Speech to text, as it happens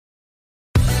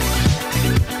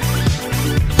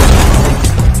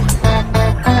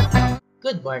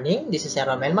Good morning, this is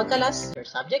Romel Magcalas, your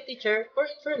subject teacher for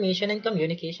Information and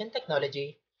Communication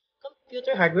Technology,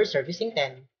 Computer Hardware Servicing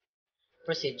 10.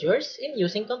 Procedures in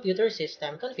using computer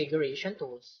system configuration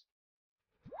tools.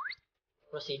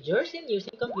 Procedures in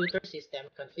using computer system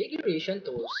configuration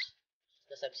tools.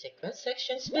 The subsequent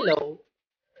sections below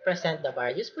present the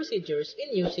various procedures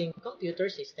in using computer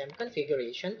system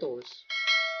configuration tools.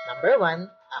 Number 1.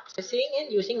 Accessing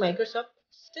and using Microsoft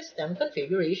System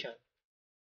Configuration.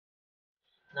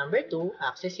 Number 2.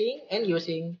 Accessing and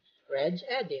using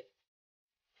Regedit.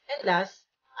 And last,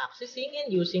 accessing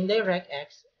and using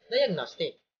DirectX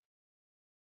Diagnostic.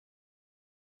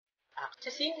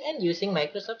 Accessing and using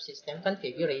Microsoft System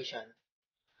Configuration.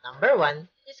 Number 1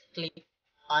 is click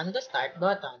on the Start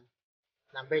button.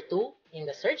 Number 2, in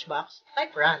the search box,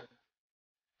 type Run.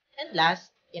 And last,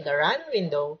 in the Run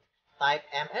window, type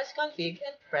msconfig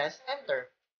and press Enter.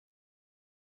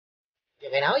 You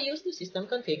can now use the system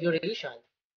configuration.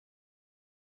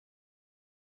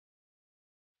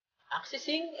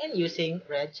 Accessing and using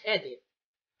Regedit.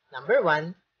 Number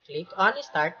 1, click on the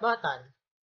Start button.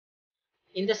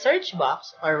 In the search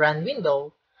box or Run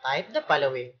window, type the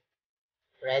following: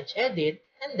 Regedit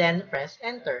and then press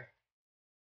Enter.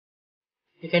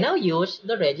 You can now use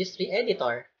the registry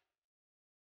editor.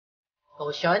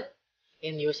 Caution: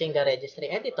 in using the registry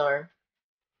editor,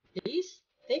 please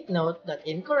take note that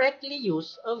incorrectly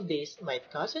use of this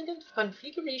might cause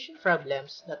configuration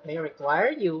problems that may require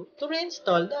you to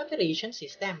reinstall the operation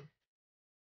system.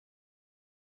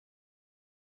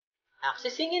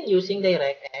 Accessing and using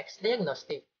DirectX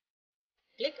Diagnostic.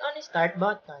 Click on the Start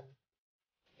button.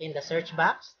 In the search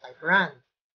box, type Run.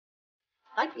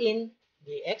 Type in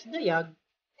DXDiag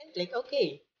and click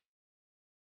OK.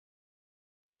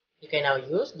 You can now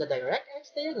use the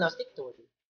DirectX Diagnostic tool.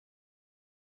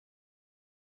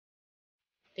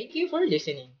 Thank you for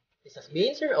listening. This has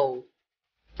been Sir O.